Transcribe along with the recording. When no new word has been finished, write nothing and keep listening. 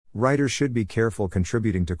Writers should be careful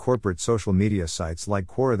contributing to corporate social media sites like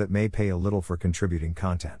Quora that may pay a little for contributing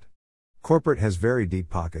content. Corporate has very deep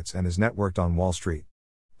pockets and is networked on Wall Street.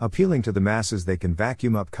 Appealing to the masses, they can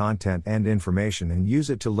vacuum up content and information and use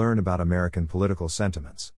it to learn about American political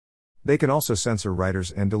sentiments. They can also censor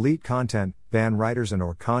writers and delete content, ban writers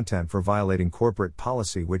and/or content for violating corporate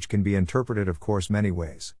policy, which can be interpreted, of course, many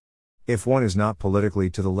ways. If one is not politically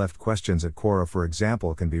to the left, questions at Quora, for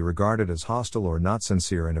example, can be regarded as hostile or not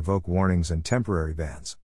sincere and evoke warnings and temporary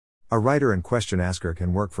bans. A writer and question asker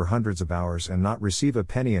can work for hundreds of hours and not receive a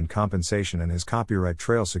penny in compensation, and his copyright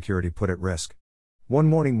trail security put at risk. One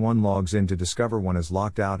morning one logs in to discover one is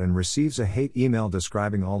locked out and receives a hate email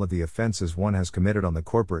describing all of the offenses one has committed on the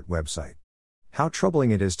corporate website. How troubling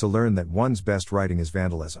it is to learn that one's best writing is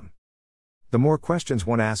vandalism. The more questions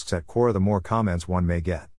one asks at Quora, the more comments one may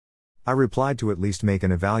get. I replied to at least make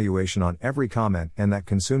an evaluation on every comment, and that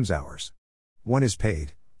consumes hours. One is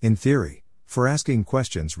paid, in theory, for asking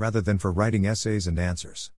questions rather than for writing essays and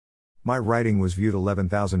answers. My writing was viewed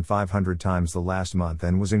 11,500 times the last month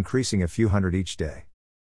and was increasing a few hundred each day.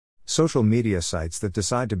 Social media sites that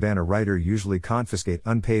decide to ban a writer usually confiscate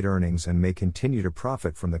unpaid earnings and may continue to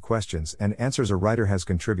profit from the questions and answers a writer has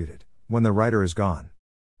contributed, when the writer is gone.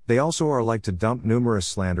 They also are like to dump numerous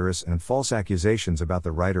slanderous and false accusations about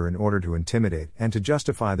the writer in order to intimidate and to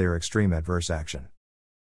justify their extreme adverse action.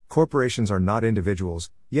 Corporations are not individuals,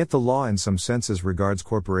 yet the law in some senses regards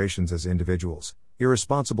corporations as individuals,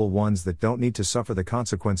 irresponsible ones that don't need to suffer the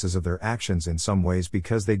consequences of their actions in some ways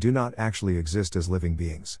because they do not actually exist as living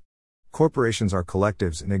beings. Corporations are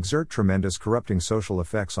collectives and exert tremendous corrupting social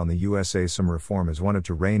effects on the USA. Some reform is wanted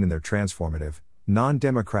to rein in their transformative,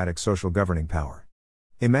 non-democratic social governing power.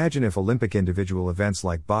 Imagine if Olympic individual events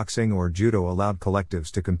like boxing or judo allowed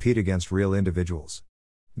collectives to compete against real individuals.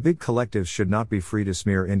 Big collectives should not be free to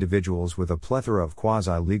smear individuals with a plethora of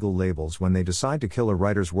quasi-legal labels when they decide to kill a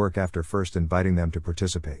writer's work after first inviting them to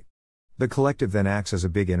participate. The collective then acts as a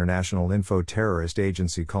big international info-terrorist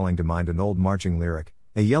agency, calling to mind an old marching lyric: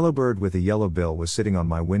 "A yellow bird with a yellow bill was sitting on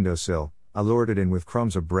my windowsill, I lured it in with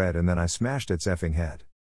crumbs of bread and then I smashed its effing head."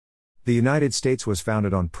 The United States was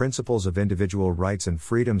founded on principles of individual rights and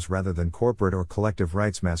freedoms rather than corporate or collective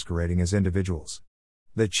rights masquerading as individuals.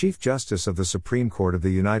 The Chief Justice of the Supreme Court of the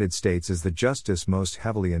United States is the justice most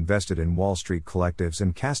heavily invested in Wall Street collectives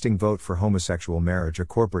and casting vote for homosexual marriage, a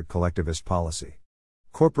corporate collectivist policy.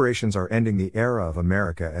 Corporations are ending the era of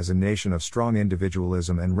America as a nation of strong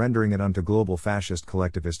individualism and rendering it unto global fascist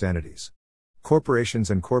collectivist entities. Corporations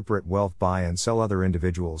and corporate wealth buy and sell other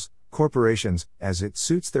individuals, corporations, as it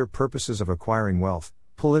suits their purposes of acquiring wealth,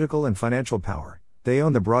 political and financial power. They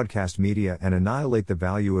own the broadcast media and annihilate the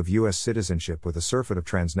value of U.S. citizenship with a surfeit of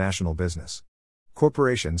transnational business.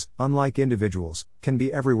 Corporations, unlike individuals, can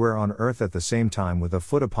be everywhere on Earth at the same time with a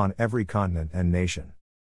foot upon every continent and nation.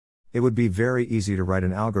 It would be very easy to write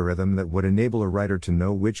an algorithm that would enable a writer to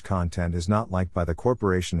know which content is not liked by the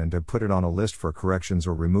corporation and to put it on a list for corrections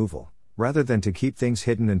or removal, rather than to keep things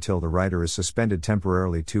hidden until the writer is suspended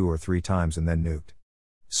temporarily 2 or 3 times and then nuked.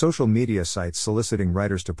 Social media sites soliciting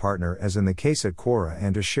writers to partner, as in the case at Quora,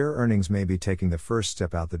 and to share earnings may be taking the first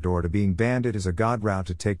step out the door to being banned. It is a god route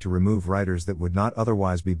to take to remove writers that would not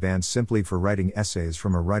otherwise be banned simply for writing essays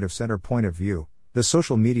from a right-of-center point of view. The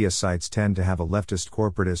social media sites tend to have a leftist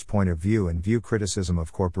corporatist point of view and view criticism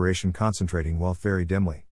of corporation concentrating wealth very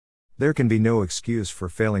dimly. There can be no excuse for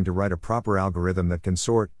failing to write a proper algorithm that can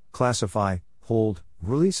sort, classify, hold,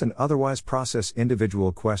 release and otherwise process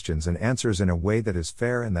individual questions and answers in a way that is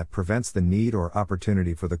fair and that prevents the need or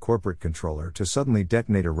opportunity for the corporate controller to suddenly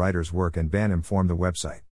detonate a writer's work and ban him from the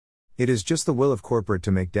website. It is just the will of corporate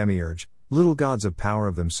to make demiurge, little gods of power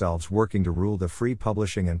of themselves, working to rule the free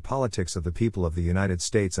publishing and politics of the people of the United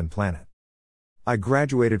States and planet. I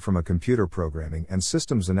graduated from a computer programming and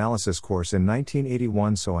systems analysis course in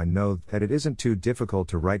 1981, so I know that it isn't too difficult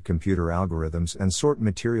to write computer algorithms and sort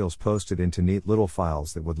materials posted into neat little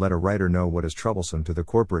files that would let a writer know what is troublesome to the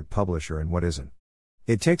corporate publisher and what isn't.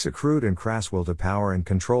 It takes a crude and crass will to power and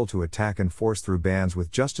control to attack and force through bans with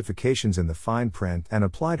justifications in the fine print and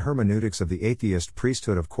applied hermeneutics of the atheist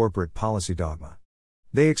priesthood of corporate policy dogma.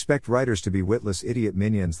 They expect writers to be witless idiot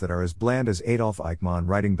minions that are as bland as Adolf Eichmann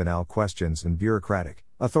writing banal questions and bureaucratic,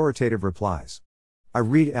 authoritative replies. I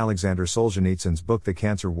read Alexander Solzhenitsyn's book The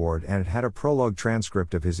Cancer Ward, and it had a prologue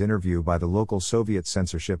transcript of his interview by the local Soviet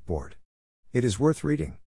censorship board. It is worth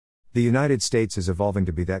reading. The United States is evolving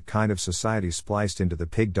to be that kind of society spliced into the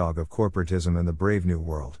pig dog of corporatism and the brave new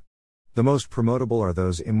world. The most promotable are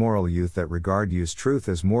those immoral youth that regard use truth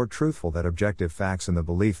as more truthful than objective facts and the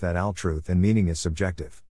belief that all truth and meaning is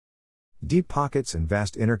subjective. Deep pockets and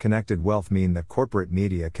vast interconnected wealth mean that corporate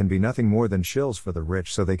media can be nothing more than shills for the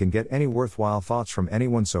rich so they can get any worthwhile thoughts from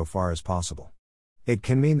anyone so far as possible. It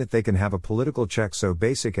can mean that they can have a political check so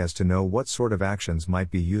basic as to know what sort of actions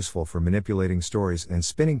might be useful for manipulating stories and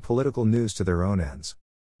spinning political news to their own ends.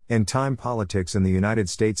 In time, politics in the United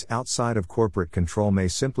States outside of corporate control may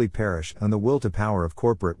simply perish and the will to power of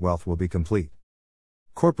corporate wealth will be complete.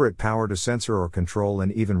 Corporate power to censor or control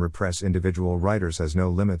and even repress individual writers has no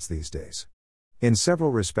limits these days. In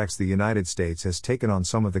several respects, the United States has taken on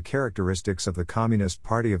some of the characteristics of the Communist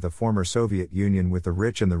Party of the former Soviet Union, with the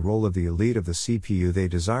rich and the role of the elite of the CPU. They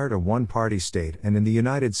desired a one-party state, and in the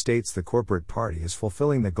United States the corporate party is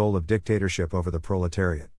fulfilling the goal of dictatorship over the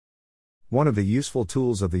proletariat. One of the useful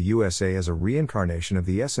tools of the USA as a reincarnation of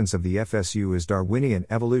the essence of the FSU is Darwinian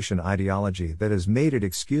evolution ideology that has made it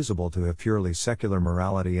excusable to have purely secular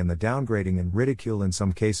morality and the downgrading and ridicule in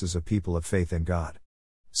some cases of people of faith in God.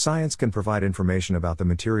 Science can provide information about the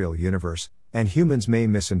material universe, and humans may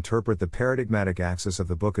misinterpret the paradigmatic axis of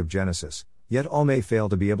the book of Genesis, yet all may fail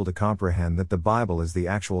to be able to comprehend that the Bible is the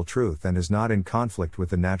actual truth and is not in conflict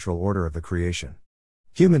with the natural order of the creation.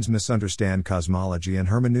 Humans misunderstand cosmology and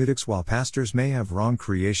hermeneutics, while pastors may have wrong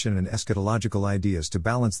creation and eschatological ideas to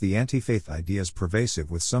balance the anti-faith ideas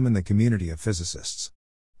pervasive with some in the community of physicists.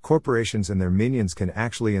 Corporations and their minions can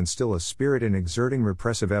actually instill a spirit in exerting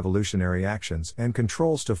repressive evolutionary actions and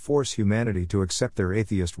controls to force humanity to accept their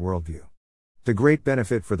atheist worldview. The great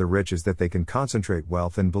benefit for the rich is that they can concentrate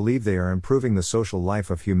wealth and believe they are improving the social life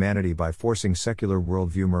of humanity by forcing secular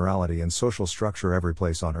worldview morality and social structure every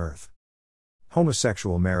place on earth.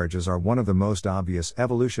 Homosexual marriages are one of the most obvious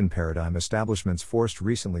evolution paradigm establishments forced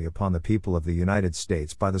recently upon the people of the United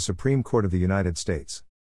States by the Supreme Court of the United States.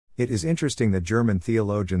 It is interesting that German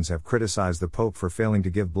theologians have criticized the Pope for failing to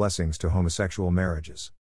give blessings to homosexual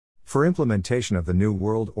marriages. For implementation of the New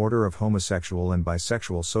World Order of homosexual and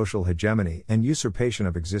bisexual social hegemony and usurpation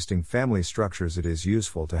of existing family structures, it is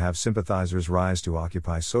useful to have sympathizers rise to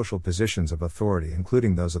occupy social positions of authority,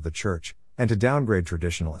 including those of the Church, and to downgrade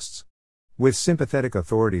traditionalists. With sympathetic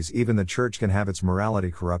authorities, even the Church can have its morality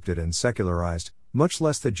corrupted and secularized, much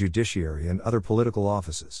less the judiciary and other political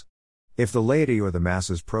offices. If the laity or the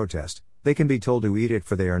masses protest, they can be told to eat it,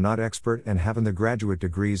 for they are not expert and haven't the graduate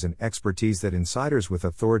degrees and expertise that insiders with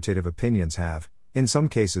authoritative opinions have, in some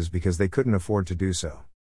cases because they couldn't afford to do so.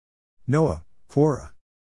 Noah, Quora.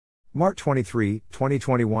 March 23,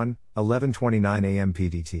 2021, 11:29 a.m.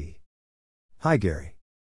 PDT. Hi Gary.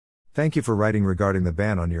 Thank you for writing regarding the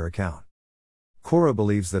ban on your account. Quora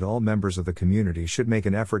believes that all members of the community should make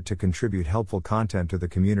an effort to contribute helpful content to the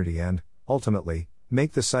community and, ultimately,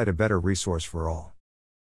 make the site a better resource for all.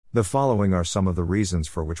 The following are some of the reasons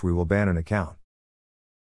for which we will ban an account.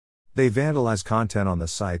 They vandalize content on the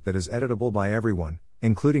site that is editable by everyone,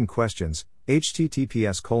 including questions,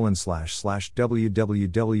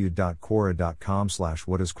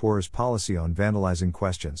 https://www.quora.com/what is Quora's policy on vandalizing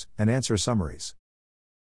questions, and answer summaries.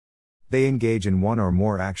 They engage in one or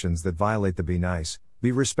more actions that violate the Be Nice,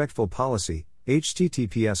 Be Respectful policy,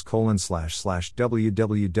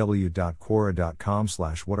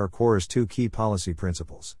 https://www.quora.com/what are Quora's 2 key policy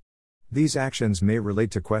principles. These actions may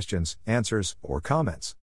relate to questions, answers, or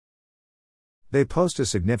comments. They post a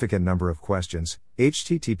significant number of questions,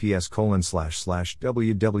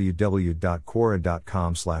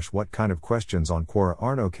 https://www.quora.com/what kind of questions on Quora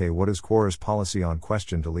aren't okay, what is Quora's policy on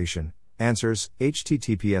question deletion, answers,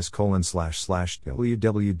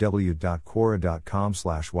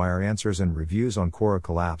 https://www.quora.com/why are answers and reviews on Quora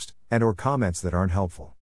collapsed, and or comments that aren't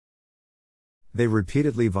helpful. They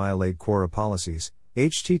repeatedly violate Quora policies,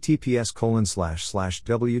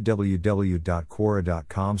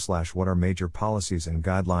 https://www.quora.com/what are major policies and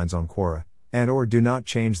guidelines on Quora, and or do not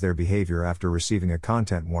change their behavior after receiving a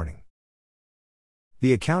content warning.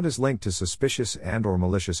 The account is linked to suspicious and or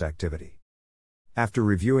malicious activity. After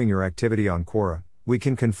reviewing your activity on Quora, we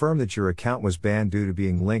can confirm that your account was banned due to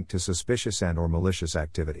being linked to suspicious and or malicious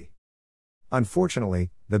activity.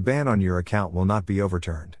 Unfortunately, the ban on your account will not be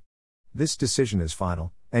overturned. This decision is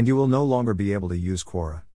final, and you will no longer be able to use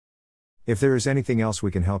Quora. If there is anything else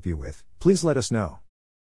we can help you with, please let us know.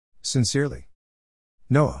 Sincerely,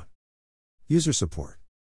 Noah. User support.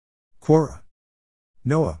 Quora.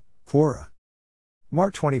 Noah, Quora.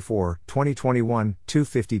 March 24, 2021,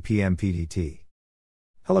 2:50 p.m. PDT.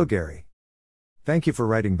 Hello Gary. Thank you for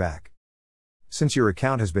writing back. Since your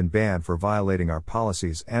account has been banned for violating our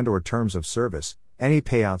policies and or terms of service, any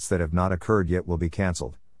payouts that have not occurred yet will be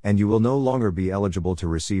cancelled, and you will no longer be eligible to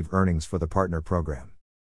receive earnings for the partner program.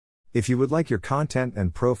 If you would like your content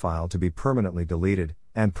and profile to be permanently deleted,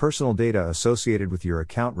 and personal data associated with your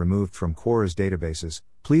account removed from Quora's databases,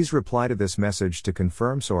 please reply to this message to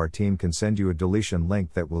confirm so our team can send you a deletion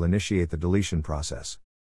link that will initiate the deletion process.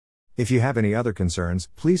 If you have any other concerns,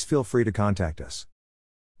 please feel free to contact us.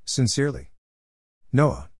 Sincerely,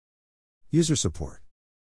 Noah. User support.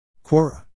 Quora.